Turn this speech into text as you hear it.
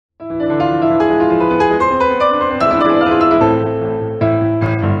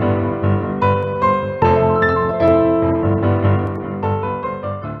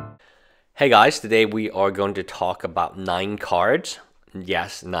Hey guys, today we are going to talk about 9 cards.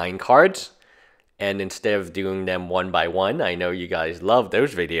 Yes, 9 cards. And instead of doing them one by one, I know you guys love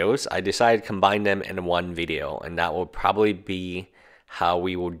those videos, I decided to combine them in one video. And that will probably be how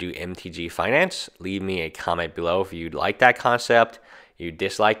we will do MTG Finance. Leave me a comment below if you like that concept, you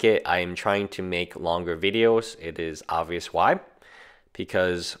dislike it. I am trying to make longer videos. It is obvious why.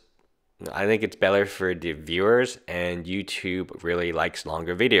 Because I think it's better for the viewers, and YouTube really likes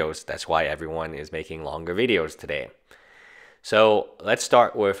longer videos. That's why everyone is making longer videos today. So let's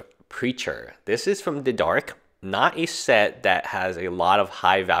start with Preacher. This is from the Dark, not a set that has a lot of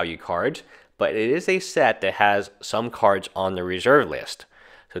high value cards, but it is a set that has some cards on the reserve list.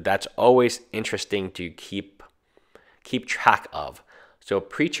 So that's always interesting to keep track of. So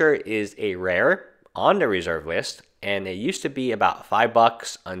Preacher is a rare on the reserve list, and it used to be about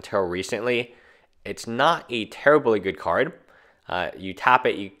 $5 until recently. It's not a terribly good card. You tap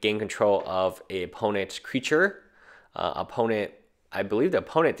it, you gain control of an opponent's creature. I believe the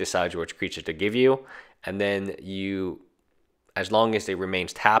opponent decides which creature to give you, and then you, as long as it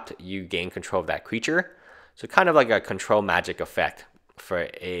remains tapped, you gain control of that creature. So kind of like a control magic effect for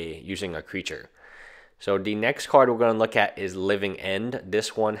using a creature. So the next card we're going to look at is Living End.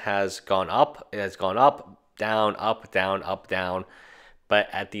 This one has gone up. It has gone up, down, up, down, up, down, but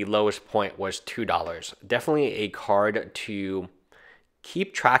at the lowest point was $2. Definitely a card to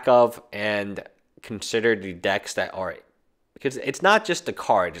keep track of and consider the decks that are, because it's not just the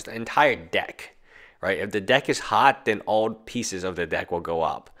card, it's the entire deck, right? If the deck is hot, then all pieces of the deck will go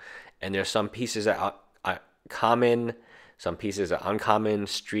up. And there's some pieces that are common, some pieces are uncommon,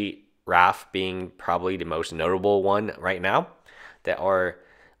 Street Wrath being probably the most notable one right now, that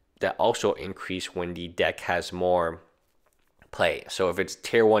also increase when the deck has more play. So if it's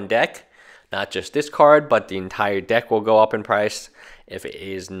tier 1 deck, not just this card, but the entire deck will go up in price. If it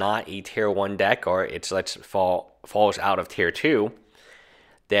is not a tier 1 deck, or it's falls out of tier 2,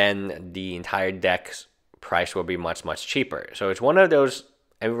 then the entire deck's price will be much, much cheaper. So it's one of those,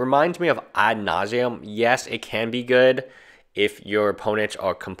 it reminds me of Ad Nauseam. Yes, it can be good if your opponents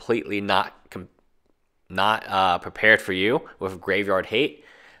are completely not prepared for you with Graveyard Hate.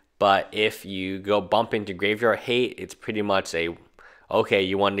 But if you go bump into Graveyard Hate, it's pretty much okay,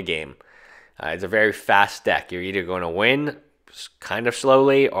 you won the game. It's a very fast deck. You're either going to win kind of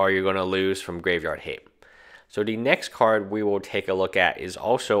slowly, or you're going to lose from Graveyard Hate. So the next card we will take a look at is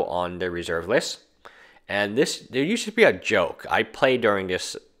also on the reserve list. And there used to be a joke. I played during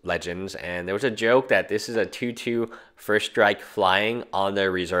this Legends, and there was a joke that this is a 2/2 first strike flying on the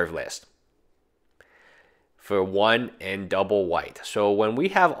reserve list for 1 and double white. So when we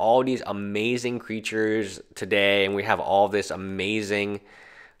have all these amazing creatures today, and we have all this amazing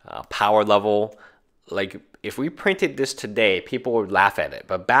power level, like if we printed this today, people would laugh at it.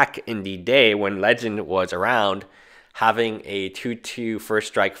 But back in the day when Legend was around, having a 2/2 first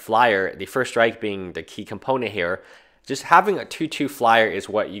strike flyer, the first strike being the key component here, just having a 2/2 flyer is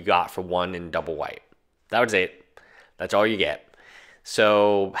what you got for 1 and double white. That was it. That's all you get.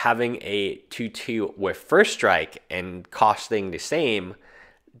 So having a 2/2 with first strike and costing the same,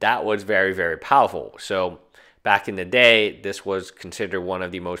 that was very, very powerful. So back in the day, this was considered one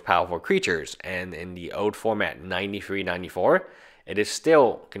of the most powerful creatures. And in the old format, 93, 94, it is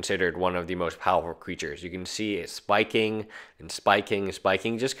still considered one of the most powerful creatures. You can see it spiking and spiking and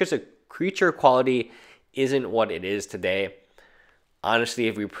spiking just because the creature quality isn't what it is today. Honestly,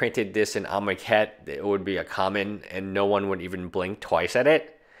 if we printed this in Amonkhet, it would be a common, and no one would even blink twice at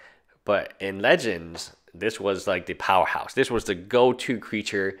it. But in Legends, this was like the powerhouse. This was the go-to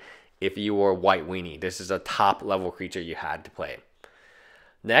creature if you were White Weenie. This is a top level creature you had to play.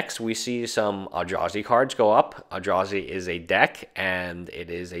 Next, we see some Eldrazi cards go up. Eldrazi is a deck, and it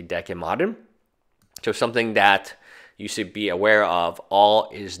is a deck in Modern. So something that you should be aware of, All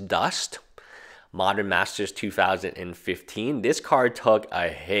is Dust. Modern Masters 2015. This card took a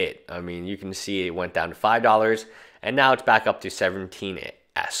hit. I mean, you can see it went down to $5, and now it's back up to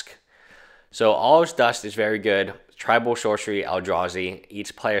 17-esque. So All is Dust is very good. Tribal Sorcery, Eldrazi.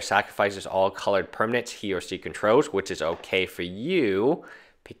 Each player sacrifices all colored permanents he or she controls, which is okay for you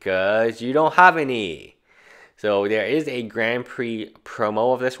because you don't have any. So there is a Grand Prix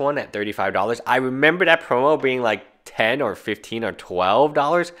promo of this one at $35. I remember that promo being like $10 or $15 or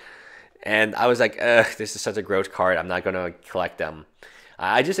 $12. And I was like, this is such a gross card. I'm not going to collect them.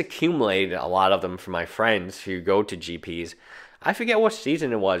 I just accumulated a lot of them for my friends who go to GPs. I forget what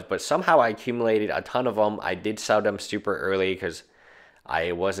season it was, but somehow I accumulated a ton of them. I did sell them super early because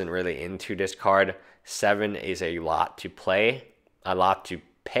I wasn't really into this card. 7 is a lot to play, a lot to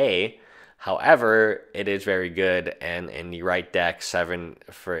pay. However, it is very good, and in the right deck, 7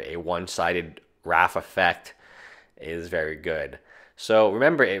 for a one-sided Wrath effect is very good. So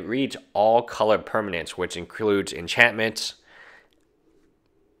remember, it reads all color permanents, which includes enchantments.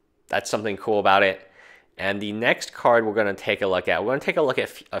 That's something cool about it. And the next card we're going to take a look at, we're going to take a look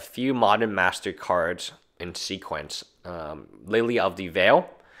at a few Modern Master cards in sequence. Lily of the Veil.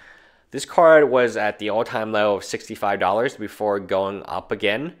 This card was at the all-time low of $65 before going up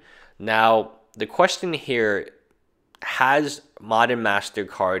again. Now, the question here, has Modern Master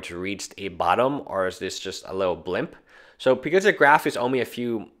cards reached a bottom, or is this just a little blimp? So because the graph is only a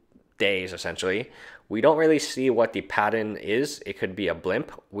few days, essentially, we don't really see what the pattern is. It could be a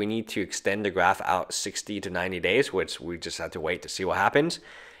blimp. We need to extend the graph out 60 to 90 days, which we just have to wait to see what happens.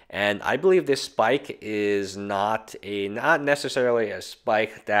 And I believe this spike is not necessarily a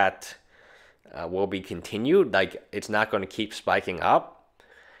spike that will be continued. Like, it's not going to keep spiking up.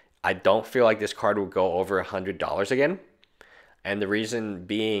 I don't feel like this card will go over $100 again. And the reason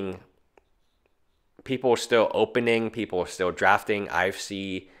being, people are still opening, people are still drafting. I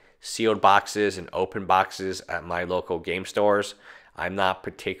see sealed boxes and open boxes at my local game stores. I'm not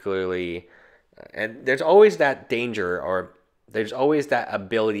particularly, and there's always that danger, or there's always that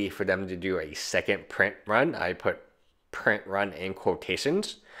ability for them to do a second print run. I put print run in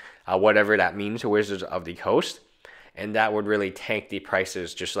quotations, whatever that means to Wizards of the Coast. And that would really tank the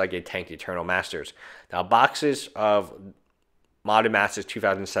prices just like it tanked Eternal Masters. Now, boxes of Modern Masters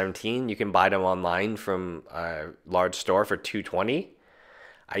 2017, you can buy them online from a large store for $220.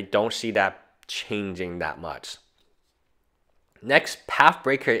 I don't see that changing that much. Next,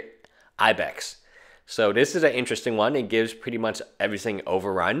 Pathbreaker Ibex. So this is an interesting one. It gives pretty much everything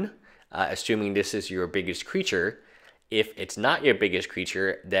overrun, assuming this is your biggest creature. If it's not your biggest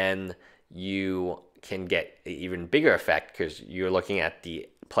creature, then you can get an even bigger effect because you're looking at the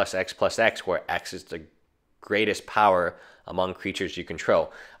 +X, where X is the greatest power among creatures you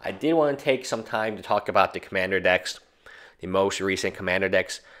control. I did want to take some time to talk about the commander decks, the most recent commander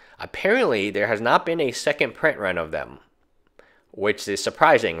decks. Apparently, there has not been a second print run of them, which is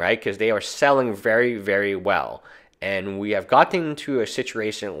surprising, right? Because they are selling very, very well. And we have gotten into a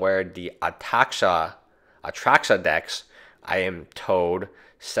situation where the Atraxa decks, I am told,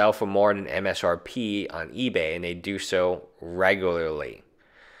 sell for more than MSRP on eBay, and they do so regularly.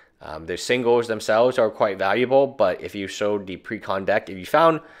 Their singles themselves are quite valuable, but if you showed the pre-con deck, if you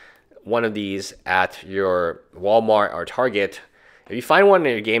found one of these at your Walmart or Target, if you find one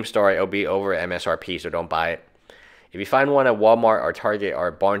in your game store, it'll be over MSRP, so don't buy it. If you find one at Walmart or Target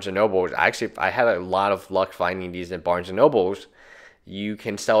or Barnes & Nobles, I had a lot of luck finding these at Barnes & Nobles. You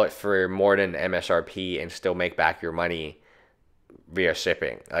can sell it for more than MSRP and still make back your money via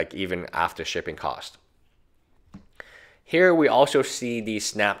shipping, like even after shipping cost. Here we also see the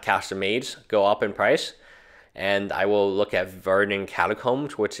Snapcaster Maids go up in price, and I will look at Verdant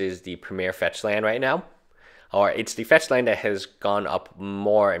Catacombs, which is the premier fetch land right now. Or it's the fetch land that has gone up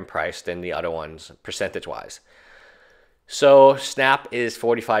more in price than the other ones, percentage-wise. So Snap is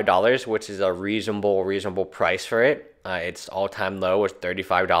 $45, which is a reasonable price for it. Its all-time low was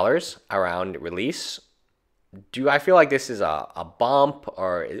 $35 around release. Do I feel like this is a bump,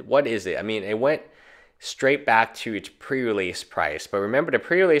 or what is it? I mean, it went straight back to its pre-release price, but remember the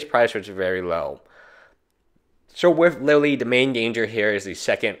pre-release price was very low. So with Lily, the main danger here is the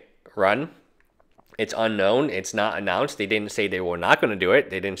second run. It's unknown. It's not announced. They didn't say they were not going to do it.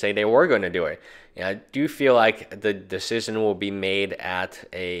 They didn't say they were going to do it. And I do feel like the decision will be made at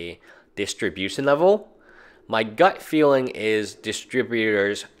a distribution level. My gut feeling is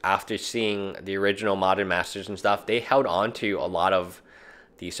distributors, after seeing the original Modern Masters and stuff, they held on to a lot of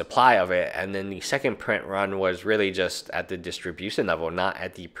the supply of it, and then the second print run was really just at the distribution level, not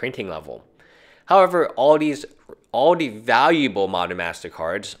at the printing level. However, all the valuable Modern Master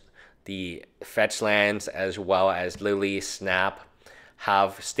cards, the fetch lands as well as Lily, Snap,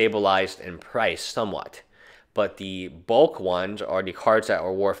 have stabilized in price somewhat. But the bulk ones, or the cards that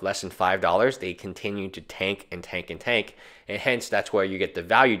are worth less than $5, they continue to tank and tank and tank. And hence, that's where you get the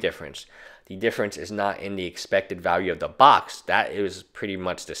value difference. The difference is not in the expected value of the box. That is pretty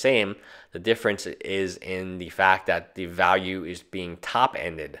much the same. The difference is in the fact that the value is being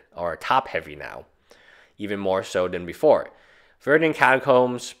top-ended, or top-heavy now, even more so than before. Verdant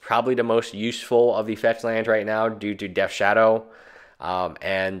Catacombs, probably the most useful of the fetch lands right now due to Death Shadow.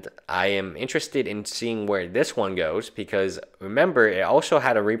 And I am interested in seeing where this one goes, because remember, it also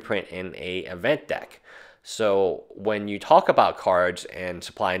had a reprint in a event deck. So when you talk about cards and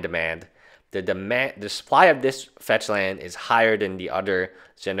supply and demand, the supply of this fetch land is higher than the other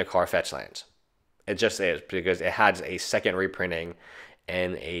Zendikar fetch lands. It just is, because it has a second reprinting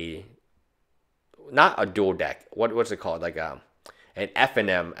and a not a dual deck. What's it called? Like an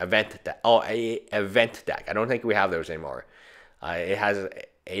FNM event deck. Oh, a event deck. I don't think we have those anymore. It has an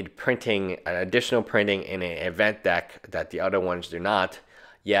additional printing in an event deck that the other ones do not.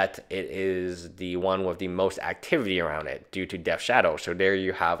 Yet it is the one with the most activity around it due to Death Shadow. So there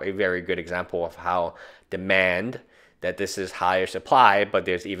you have a very good example of how demand, that this is higher supply, but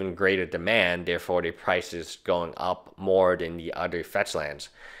there's even greater demand. Therefore, the price is going up more than the other fetch lands.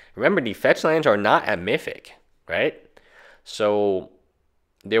 Remember, the fetch lands are not at Mythic, right? So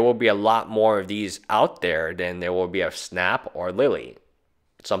there will be a lot more of these out there than there will be of Snap or Lily.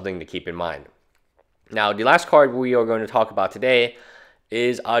 Something to keep in mind. Now, the last card we are going to talk about today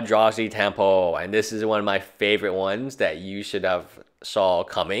is Eldrazi Tempo, and this is one of my favorite ones that you should have saw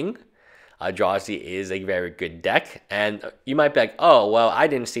coming. Eldrazi is a very good deck, and you might be like, oh, well, I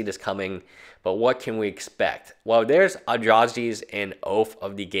didn't see this coming, but what can we expect? Well, there's Eldrazi's in Oath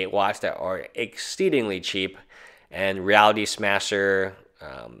of the Gatewatch that are exceedingly cheap, and Reality Smasher,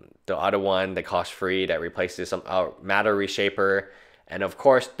 the other one that costs free that replaces some Matter Reshaper, and of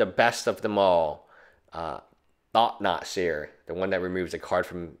course, the best of them all, Thought Knot Seer, the one that removes a card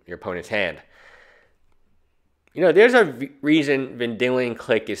from your opponent's hand. You know, there's a reason Vendilion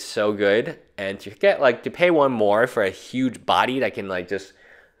Click is so good, and to pay one more for a huge body that can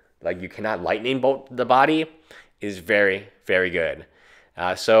you cannot lightning bolt the body is very, very good.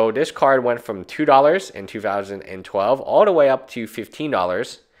 So this card went from $2 in 2012 all the way up to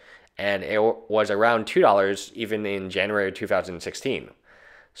 $15, and it was around $2 even in January of 2016.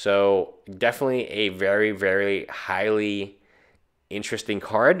 So definitely a very, very highly interesting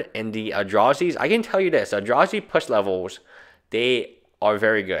card. And the Eldrazi's, I can tell you this, Eldrazi push levels, they are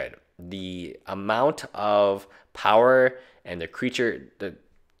very good. The amount of power and the creature,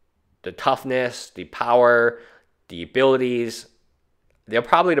 the toughness, the power, the abilities, they're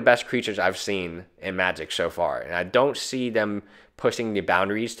probably the best creatures I've seen in Magic so far. And I don't see them pushing the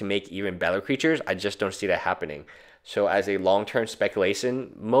boundaries to make even better creatures. I just don't see that happening. So as a long-term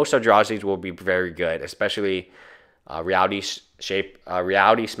speculation, most Eldrazi's will be very good, especially Reality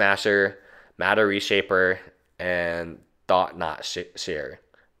Smasher, Matter Reshaper, and Thought Knot Seer.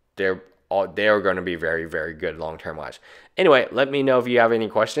 They're going to be very, very good long-term wise. Anyway, let me know if you have any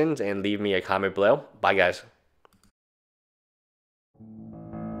questions and leave me a comment below. Bye, guys.